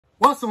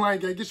What's the line,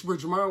 gang? Get your boy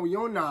Jermaine. We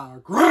on our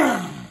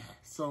grind.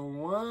 So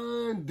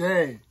one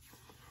day,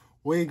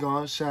 we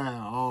gonna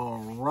shine. All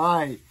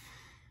right.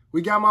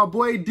 We got my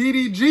boy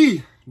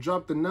DDG.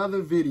 Dropped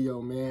another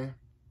video, man.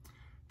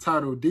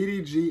 Titled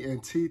DDG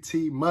and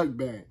TT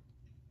Mukbang.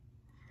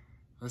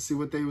 Let's see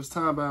what they was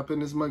talking about up in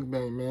this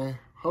mukbang, man.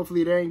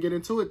 Hopefully they ain't get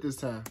into it this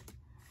time.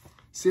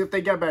 See if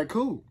they got back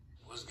cool.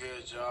 What's good,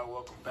 y'all?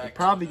 Welcome back. They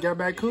probably got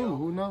back cool.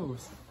 Who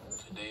knows?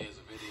 Today is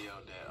a video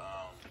that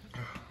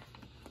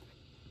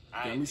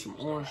I Got me some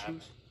orange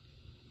juice.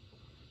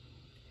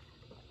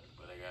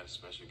 But I got a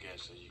special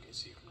guest, so you can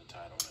see from the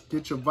title.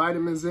 Get your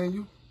vitamins in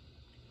you.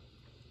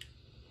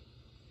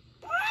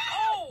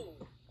 Oh!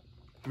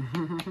 How's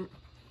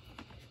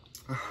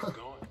it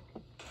going?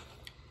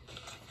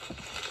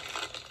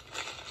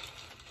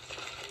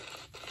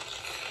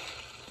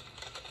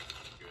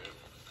 Good.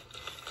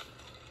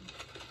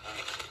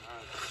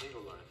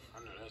 Single life. I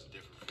know that's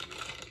different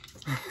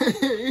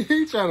for you.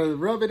 He trying to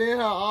rub it in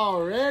her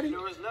already. You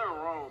know, there's nothing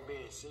wrong with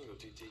being single,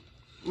 TT.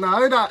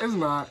 No, it's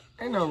not.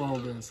 Ain't nothing wrong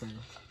with being single.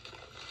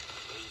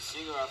 When you're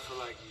single, I feel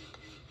like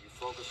you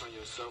focus on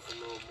yourself a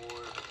little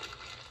more.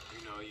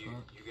 You know, you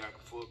got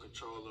full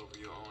control over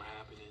your own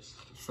happiness.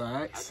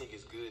 Facts. I think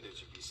it's good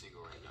that you be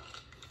single right now.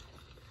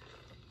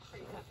 Are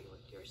you happy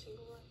with your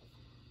single life?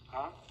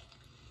 Huh?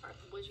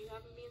 Was you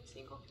happy being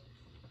single?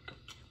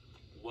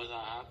 Was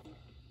I happy?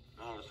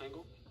 I was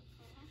single?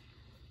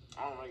 I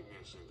don't like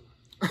being single.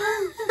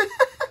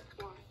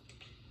 Why?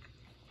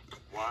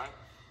 Why?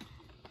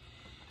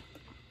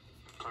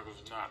 Because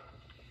it's not.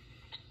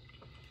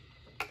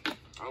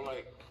 I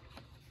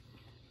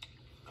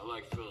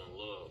like feeling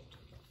loved.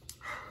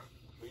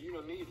 But you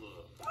don't need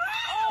love.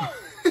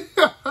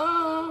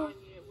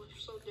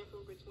 What's so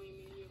different between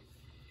me and you?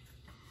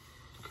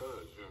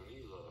 Because you don't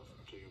need love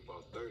until you're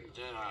about 30.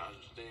 Then I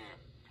understand.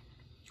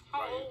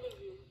 How old were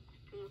you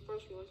in your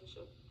first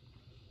relationship?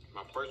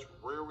 My first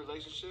real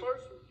relationship?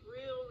 First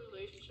real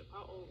relationship.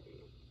 How old were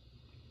you?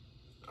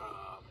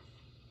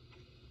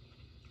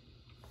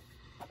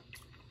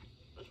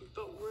 Like you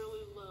felt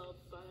really loved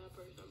by that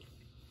person.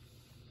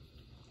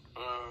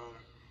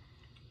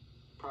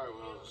 Probably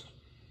when I was,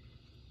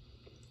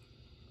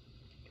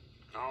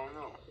 I don't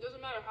know. It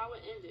doesn't matter how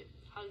it ended.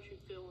 How did you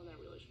feel in that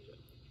relationship?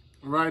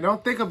 Right,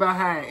 don't think about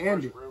how it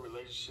ended. Real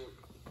relationship,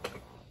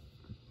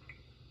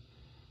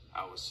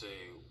 I would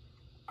say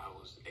I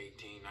was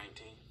 18,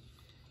 19.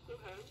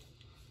 Okay.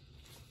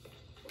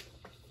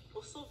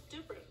 Well, so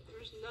different.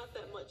 There's not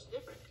that much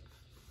different.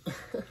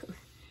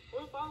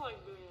 What if I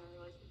like being in a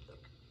relationship?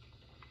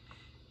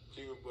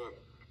 See, but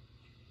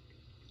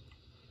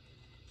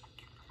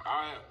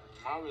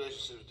my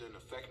relationships didn't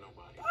affect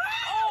nobody.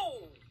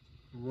 Oh!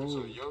 Whoa.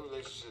 So your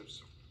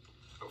relationships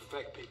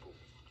affect people.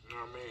 You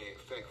know what I mean?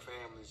 Affect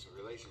families and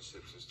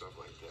relationships and stuff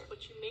like that.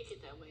 But you make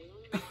it that way. You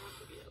don't even have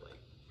to be that way.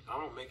 I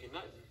don't make it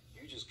nothing.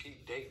 You just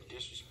keep dating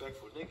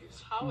disrespectful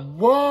niggas.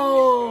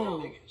 Whoa!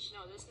 No,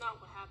 that's not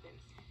what happened.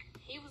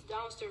 He was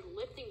downstairs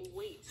lifting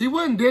weights. He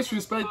wasn't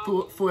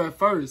disrespectful for at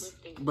first,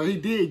 but he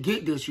did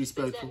get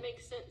disrespectful. Does that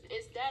make sense?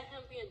 Is that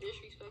him being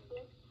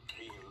disrespectful?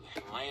 He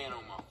laying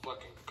on my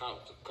fucking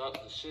couch. The couch,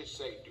 the shit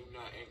say, do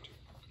not enter.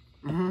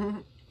 Mm-hmm.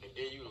 And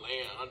then you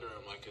laying under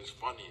him like it's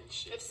funny and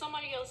shit. If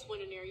somebody else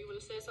went in there, you would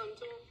have said something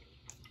to him?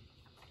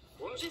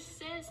 What? You just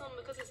said something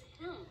because it's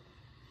him.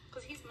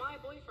 Because he's my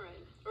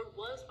boyfriend. Or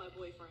was my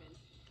boyfriend.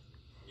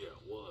 Yeah,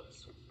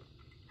 was.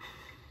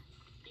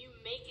 You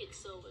make it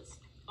so it's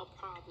a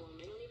problem.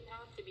 It don't even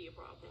have to be a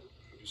problem.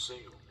 You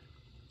single.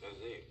 That's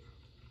it.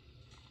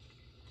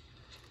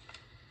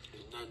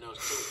 There's nothing else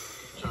to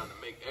it. You're trying to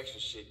make extra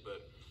shit,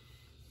 but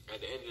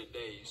at the end of the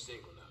day, you're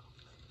single now.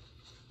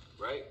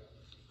 Right?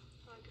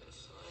 I guess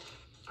so.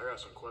 I got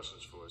some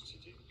questions for us,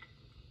 TT.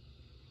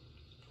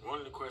 One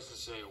of the questions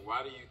say,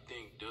 why do you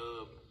think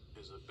Dub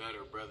is a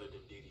better brother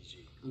than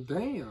DDG?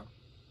 Damn.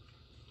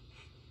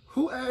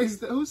 Who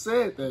asked that? Who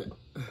said that?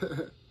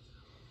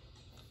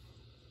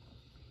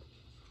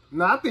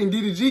 Nah, I think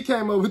DDG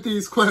came up with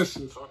these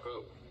questions. Talk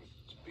up.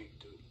 Speak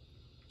to.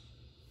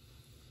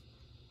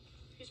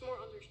 He's more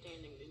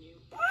understanding than you.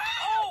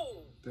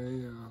 Oh!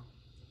 Damn.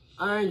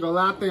 I ain't gonna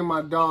lie, I think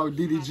my dog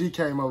DDG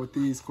came up with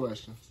these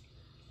questions.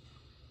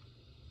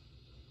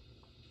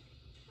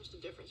 What's the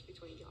difference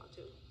between y'all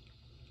two?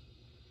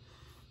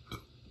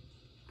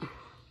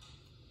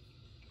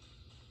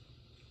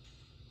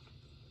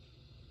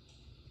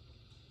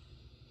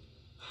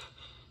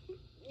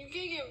 You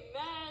can't get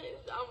mad.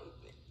 I'm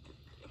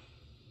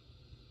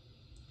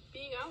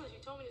being honest. You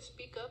told me to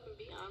speak up and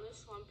be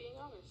honest, so I'm being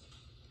honest.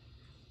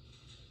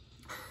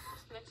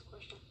 What's the next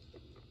question?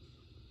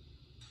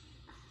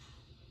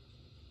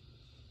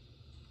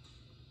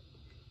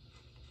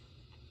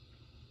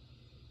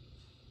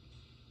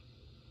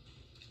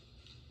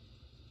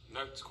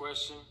 Next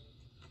question.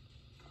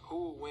 Who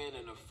will win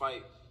in a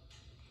fight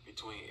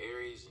between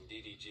Aries and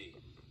DDG?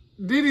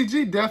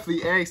 DDG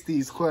definitely asked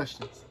these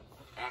questions.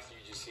 After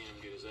you just seen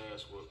him get his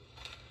ass whooped.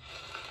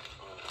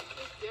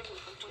 It's different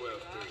from 12-3.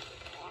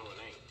 No, it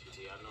ain't, TT.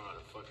 I know how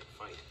to fucking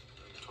fight.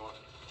 What are you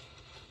talking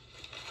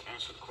about?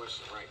 answer the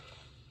question right.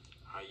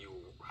 How you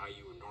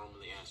would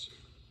normally answer.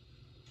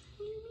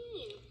 What do you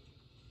mean?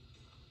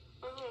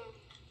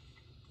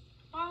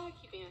 Why do I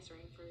keep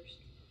answering first?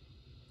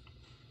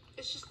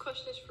 It's just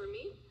questions for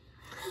me?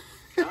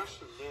 That's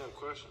a damn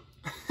question.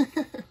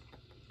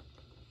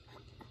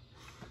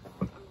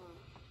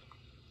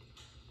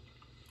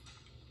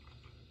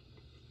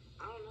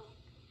 I don't know.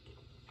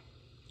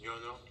 You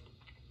don't know?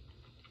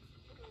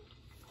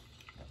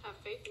 Have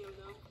faith in them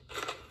though.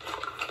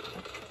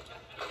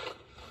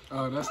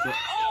 Oh, that's the.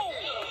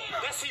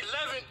 That's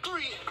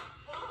 11-3.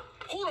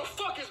 Who the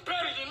fuck is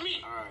better than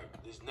me? All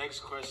right, this next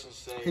question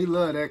says. He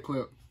loved that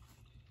clip.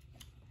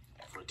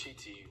 For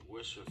TT,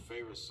 what's your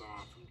favorite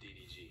song from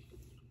DDG?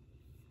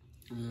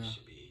 Yeah.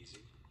 Should be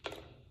easy.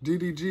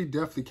 DDG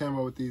definitely came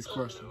up with these I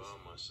questions. know all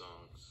my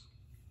songs.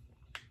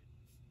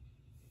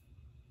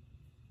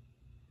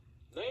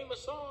 Name a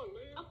song,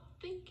 man. I'm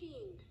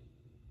thinking.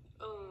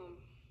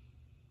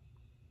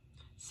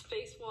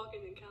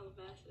 Spacewalking in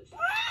Calabasas.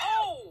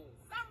 Oh!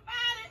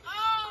 Somebody!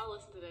 I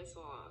listen to that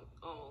song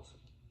almost.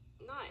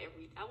 Not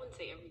I wouldn't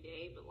say every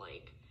day, but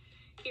like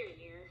here and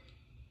there.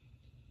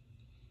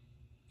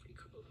 Pretty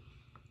cool.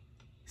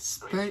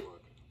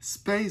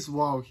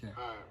 Spacewalking.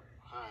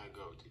 How I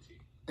go, TT?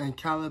 And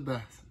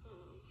Calabasas.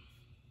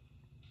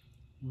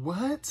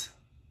 What?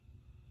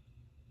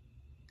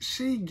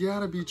 She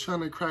gotta be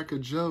trying to crack a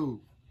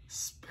joke.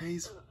 Dang,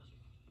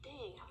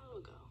 how do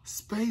it go?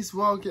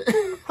 Spacewalking.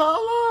 How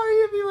long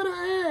if you would have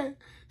had?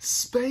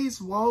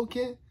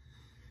 Spacewalking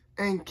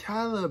and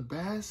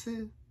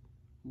Calabasas?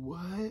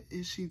 What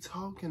is she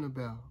talking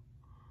about?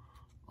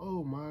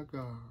 Oh my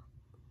God.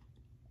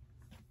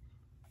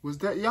 Was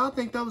that, y'all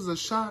think that was a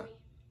shot?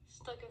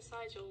 Stuck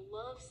inside your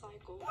love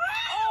cycle.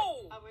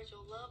 Oh! I read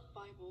your love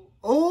Bible.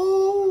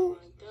 Oh!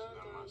 It's not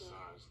my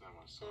song. It's not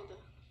my song.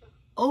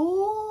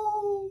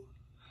 Oh!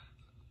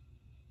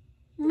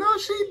 No,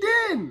 she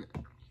didn't.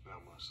 It's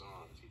not my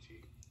song,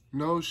 TT.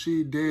 No,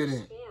 she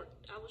didn't.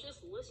 I was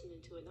just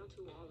listening to it not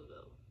too long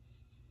ago.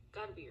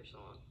 Gotta be your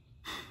song.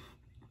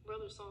 What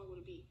other song would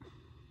it be?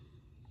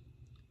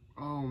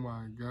 Oh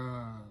my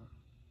God.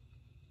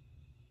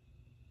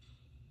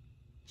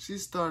 She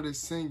started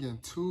singing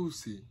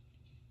Tootsie.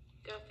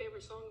 Got a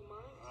favorite song of mine?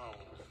 I don't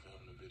want to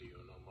film the video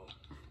no more.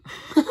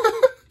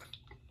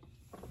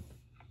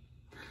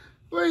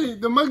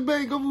 Wait, the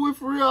mukbang over with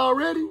for real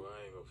already? Well,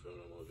 I ain't gonna film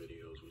no more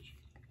videos with you.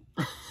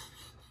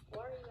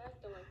 Why are you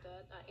acting like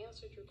that? I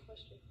answered your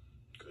question.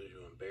 Because you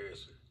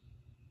embarrass her.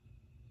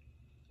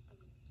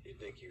 You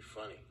think you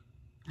funny.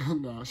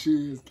 Nah,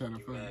 she is kind of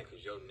You funny. mad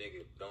because your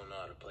nigga don't know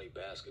how to play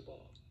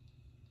basketball.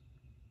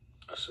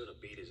 I should have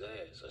beat his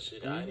ass. I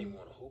didn't even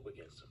want to hoop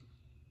against him.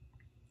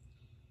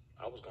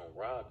 I was going to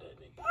rob that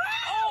nigga.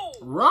 Oh!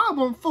 Rob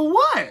him for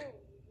what?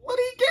 What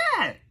he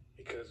got?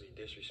 Because he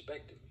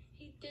disrespected me.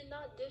 He did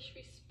not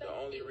disrespect The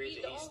only you.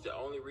 reason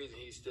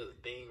he's still a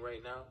thing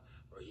right now,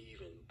 or he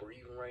even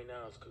breathing right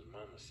now, is because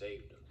mama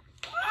saved him.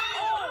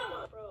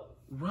 Bro,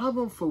 Rob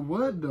him for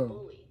what though?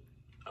 bully.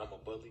 I'm a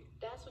bully.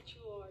 That's what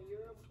you are.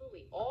 You're a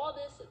bully. All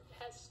this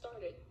has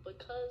started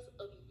because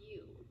of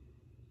you.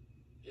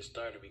 It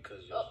started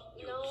because your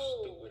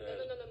stupid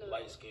ass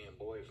light-skinned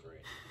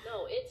boyfriend.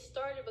 No, it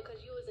started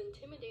because you was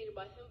intimidated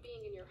by him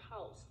being in your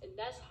house, and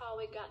that's how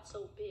it got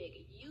so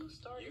big. You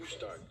started. You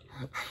started.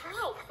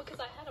 How? Because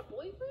I had a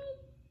boyfriend?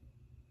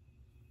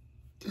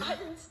 I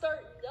didn't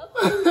start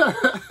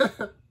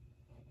nothing.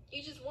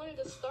 You just wanted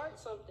to start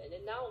something,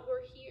 and now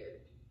we're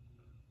here.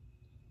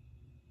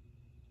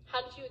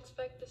 How did you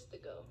expect this to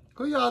go?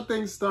 Who y'all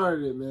think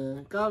started it,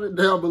 man? Comment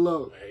down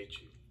below. I hate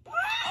you.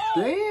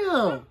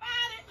 Damn.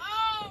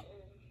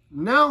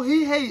 Now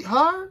he hate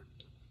her?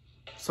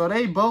 So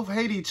they both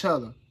hate each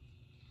other.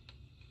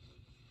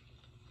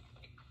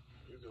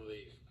 You can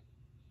leave.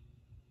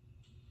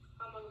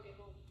 How am I gonna get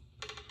home?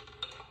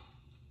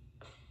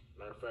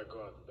 Matter of fact,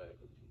 go out the back.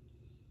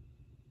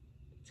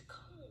 It's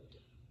cold.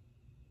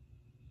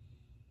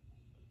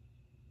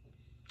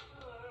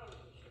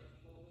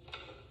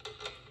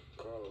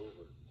 Call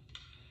Uber.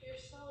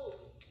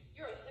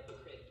 You're a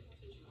hypocrite.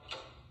 That's what you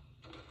are.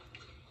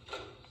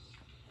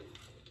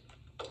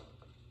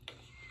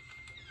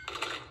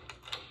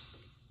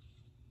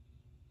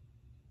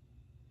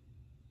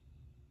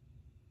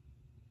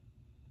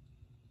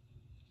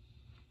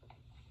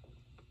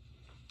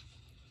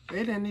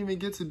 They didn't even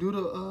get to do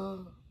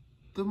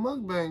the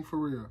mukbang for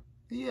real.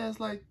 He was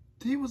like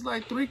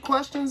 3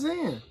 questions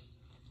in.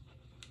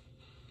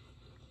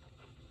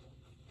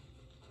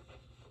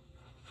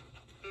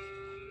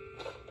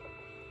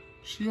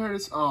 She heard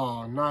us.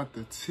 Oh, not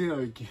the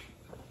tear again.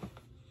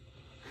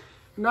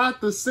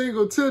 Not the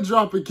single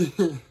teardrop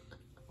again.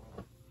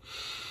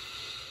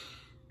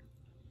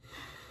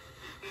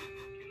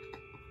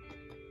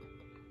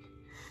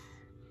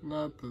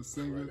 Not the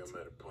single. I'm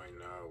at a point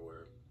now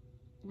where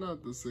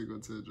Not the single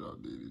teardrop,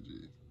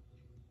 DDG.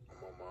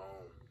 I'm on my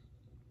own.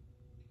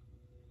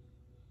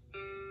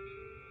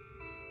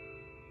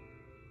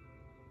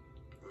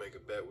 Make a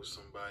bet with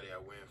somebody, I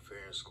win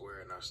fair and square,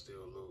 and I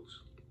still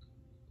lose.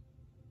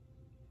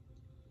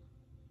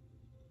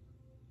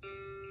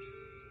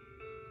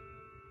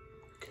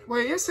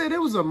 Wait, it said it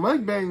was a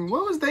mukbang.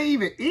 What was they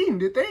even eating?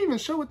 Did they even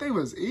show what they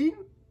was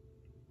eating?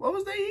 What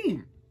was they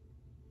eating?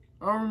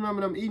 I don't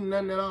remember them eating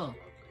nothing at all.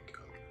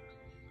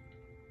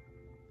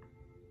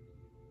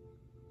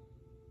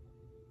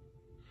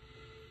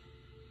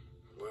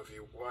 Well, if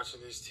you're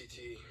watching this,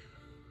 TT,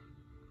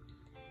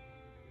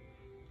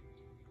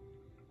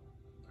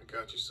 I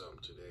got you something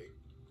today.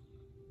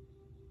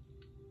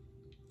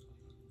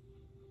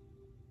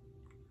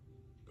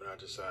 But I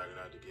decided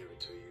not to give it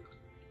to you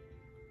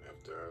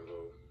after our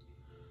little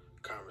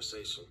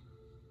conversation.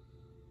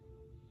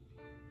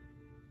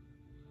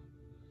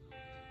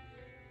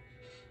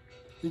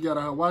 He got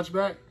her watch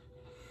back?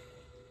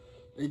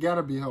 It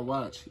gotta be her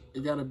watch.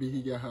 It gotta be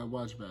he got her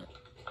watch back.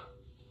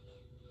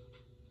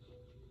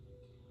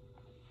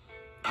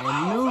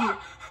 I knew it.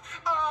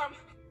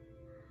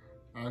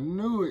 I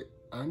knew it.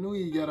 I knew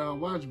he got her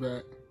watch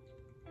back.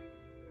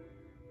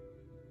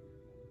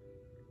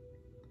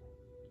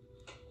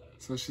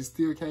 So she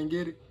still can't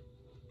get it?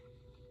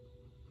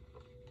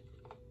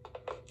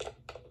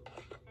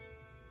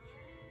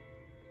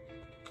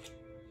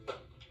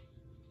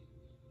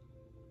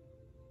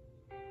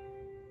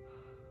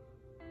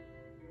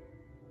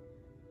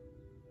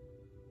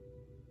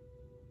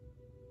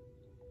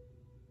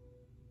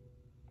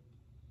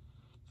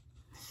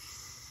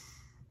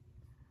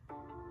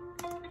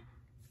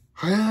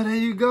 Well, there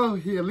you go.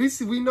 At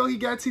least we know he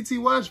got TT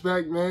watch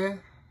back,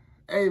 man.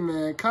 Hey,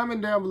 man, comment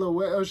down below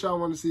what else y'all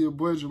want to see your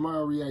boy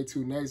Jamar react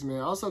to next,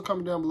 man. Also,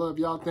 comment down below if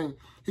y'all think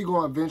he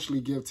going to eventually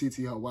give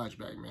TT her watch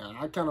back, man.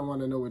 I kind of want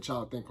to know what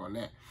y'all think on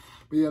that.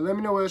 But yeah, let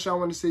me know what else y'all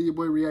want to see your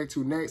boy react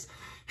to next.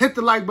 Hit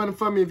the like button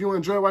for me if you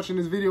enjoy watching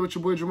this video with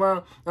your boy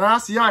Jamar. And I'll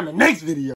see y'all in the next video.